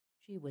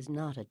She was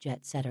not a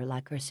jet-setter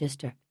like her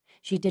sister.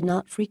 She did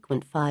not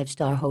frequent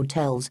five-star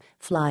hotels,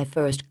 fly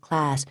first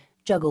class,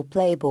 juggle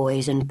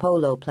playboys and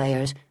polo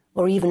players,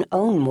 or even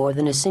own more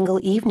than a single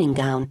evening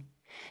gown.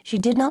 She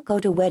did not go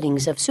to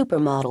weddings of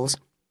supermodels.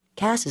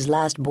 Cass's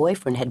last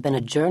boyfriend had been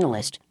a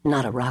journalist,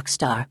 not a rock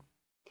star.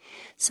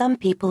 "Some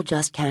people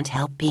just can't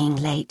help being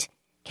late,"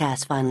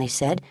 Cass finally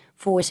said,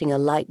 forcing a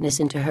lightness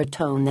into her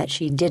tone that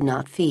she did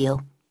not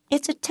feel.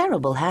 "It's a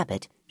terrible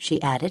habit," she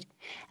added,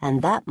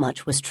 and that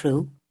much was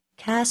true.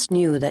 Cass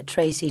knew that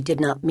Tracy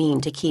did not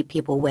mean to keep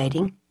people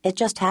waiting. It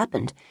just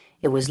happened.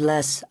 It was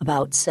less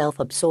about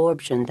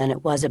self-absorption than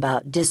it was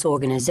about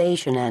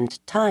disorganization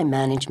and time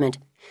management.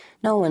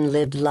 No one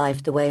lived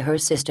life the way her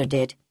sister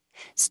did.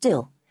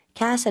 Still,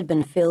 Cass had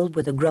been filled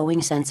with a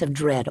growing sense of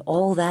dread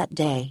all that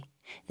day.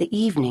 The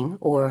evening,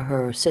 or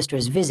her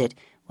sister's visit,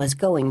 was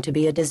going to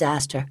be a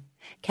disaster.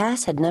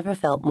 Cass had never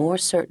felt more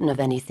certain of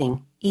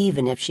anything,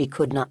 even if she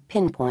could not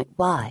pinpoint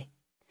why.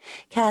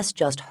 Cass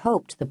just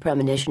hoped the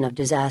premonition of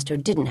disaster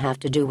didn't have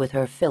to do with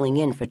her filling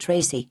in for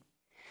Tracy.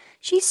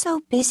 "She's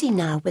so busy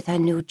now with her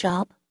new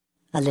job,"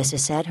 Alyssa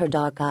said, her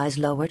dark eyes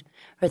lowered,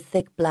 her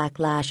thick black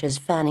lashes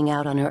fanning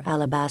out on her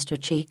alabaster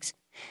cheeks.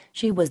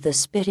 She was the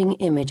spitting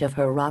image of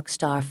her rock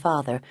star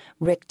father,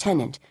 Rick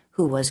Tennant,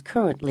 who was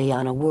currently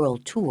on a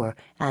world tour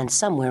and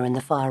somewhere in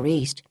the Far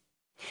East.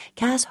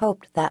 Cass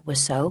hoped that was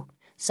so.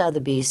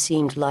 Sotheby's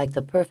seemed like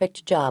the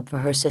perfect job for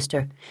her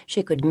sister.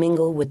 She could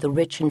mingle with the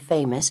rich and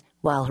famous,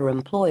 while her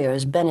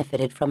employers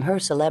benefited from her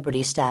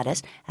celebrity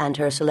status and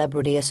her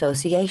celebrity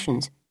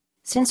associations.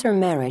 Since her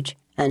marriage,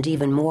 and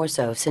even more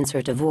so since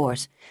her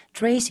divorce,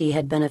 Tracy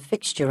had been a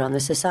fixture on the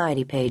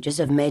society pages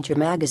of major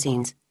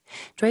magazines.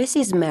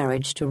 Tracy's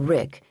marriage to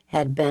Rick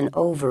had been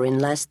over in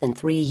less than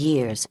 3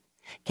 years.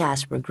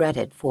 Cass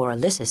regretted, for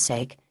Alyssa's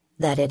sake,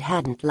 that it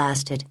hadn't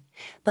lasted.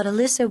 But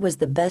Alyssa was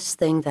the best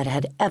thing that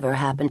had ever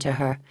happened to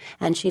her,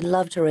 and she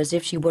loved her as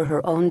if she were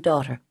her own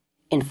daughter.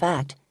 In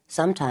fact,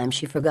 sometimes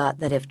she forgot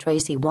that if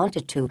Tracy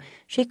wanted to,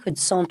 she could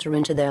saunter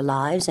into their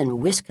lives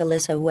and whisk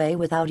Alyssa away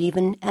without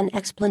even an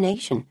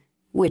explanation,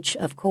 which,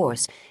 of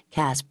course,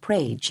 Cass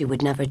prayed she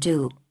would never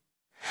do.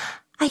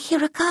 "I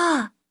hear a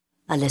car,"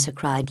 Alyssa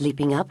cried,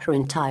 leaping up, her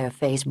entire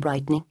face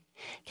brightening.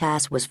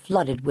 Cass was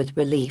flooded with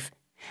relief.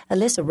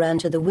 Alyssa ran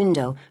to the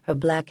window, her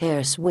black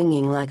hair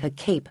swinging like a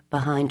cape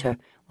behind her,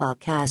 while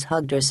Cass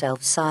hugged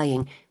herself,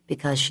 sighing,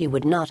 because she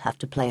would not have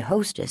to play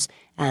hostess,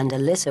 and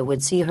Alyssa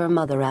would see her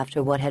mother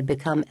after what had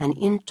become an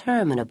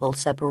interminable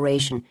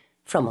separation,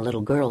 from a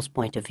little girl's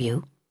point of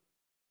view.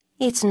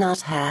 "It's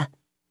not her,"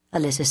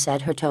 Alyssa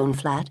said, her tone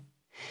flat.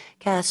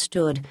 Cass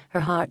stood,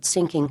 her heart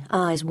sinking,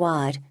 eyes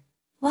wide.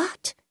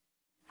 "What?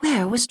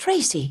 Where was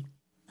Tracy?"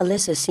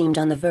 Alyssa seemed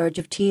on the verge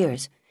of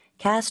tears.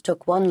 Cass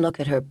took one look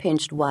at her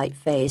pinched white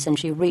face, and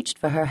she reached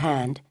for her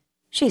hand.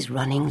 "She's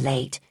running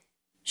late.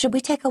 Should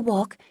we take a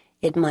walk?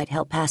 It might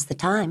help pass the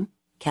time,"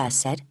 Cass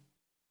said.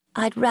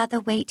 "I'd rather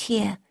wait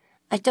here.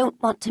 I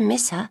don't want to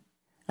miss her,"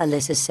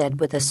 Alyssa said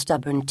with a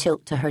stubborn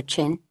tilt to her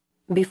chin.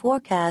 Before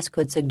Cass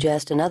could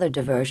suggest another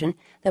diversion,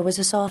 there was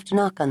a soft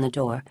knock on the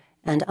door,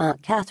 and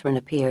Aunt Catherine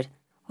appeared,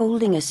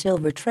 holding a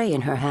silver tray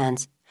in her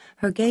hands.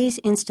 Her gaze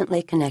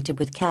instantly connected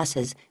with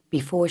Cass's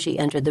before she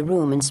entered the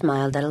room and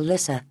smiled at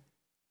Alyssa.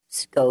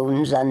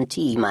 "Scones and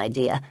tea, my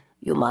dear.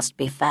 You must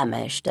be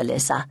famished,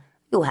 Alyssa.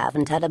 You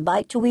haven't had a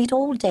bite to eat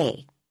all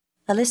day."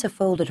 Alyssa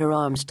folded her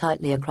arms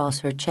tightly across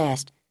her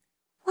chest.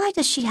 "Why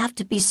does she have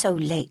to be so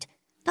late?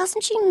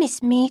 Doesn't she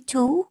miss me,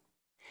 too?"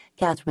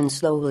 Catherine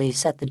slowly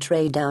set the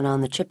tray down on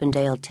the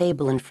Chippendale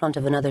table in front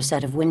of another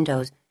set of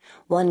windows,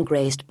 one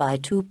graced by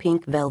 2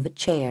 pink velvet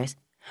chairs.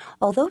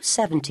 Although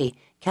 70,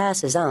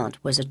 Cass's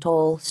aunt was a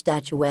tall,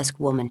 statuesque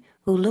woman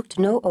who looked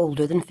no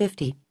older than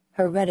 50.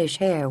 Her reddish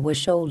hair was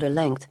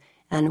shoulder-length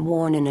and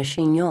worn in a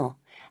chignon,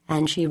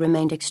 and she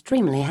remained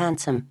extremely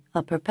handsome,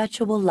 a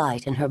perpetual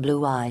light in her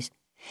blue eyes.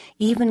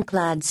 Even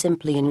clad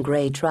simply in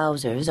gray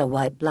trousers, a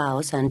white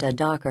blouse, and a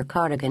darker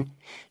cardigan,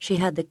 she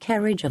had the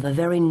carriage of a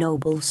very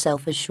noble,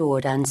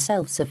 self-assured, and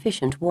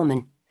self-sufficient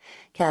woman.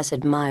 Cass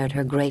admired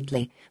her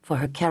greatly for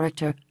her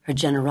character, her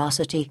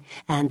generosity,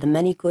 and the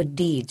many good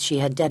deeds she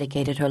had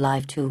dedicated her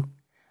life to.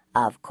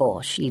 "Of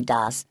course she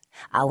does.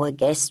 Our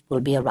guests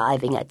will be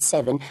arriving at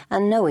 7,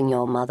 and knowing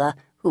your mother,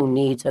 who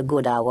needs a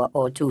good hour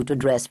or two to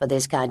dress for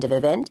this kind of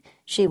event,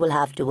 she will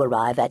have to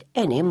arrive at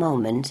any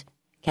moment,"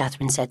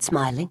 Catherine said,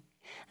 smiling.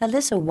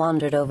 Alyssa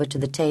wandered over to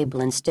the table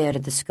and stared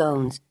at the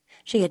scones.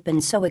 She had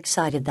been so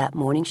excited that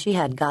morning she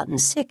had gotten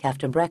sick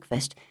after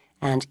breakfast,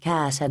 and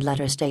Cass had let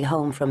her stay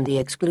home from the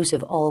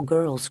exclusive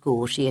all-girls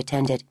school she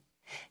attended.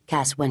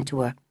 Cass went to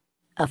her.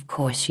 "Of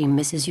course she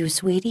misses you,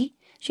 sweetie.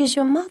 She's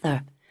your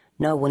mother.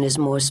 No one is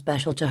more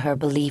special to her,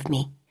 believe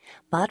me.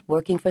 But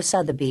working for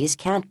Sotheby's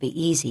can't be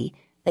easy.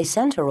 They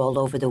send her all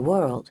over the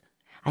world.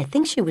 I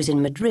think she was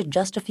in Madrid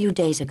just a few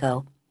days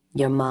ago.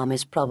 Your mom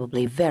is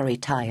probably very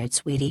tired,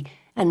 sweetie,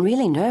 and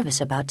really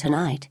nervous about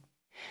tonight."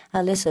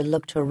 Alyssa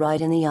looked her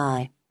right in the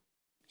eye.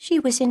 "She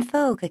was in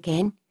Vogue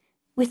again,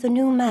 with a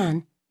new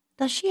man.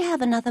 Does she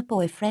have another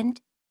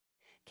boyfriend?"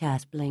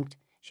 Cass blinked.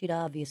 She'd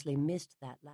obviously missed that last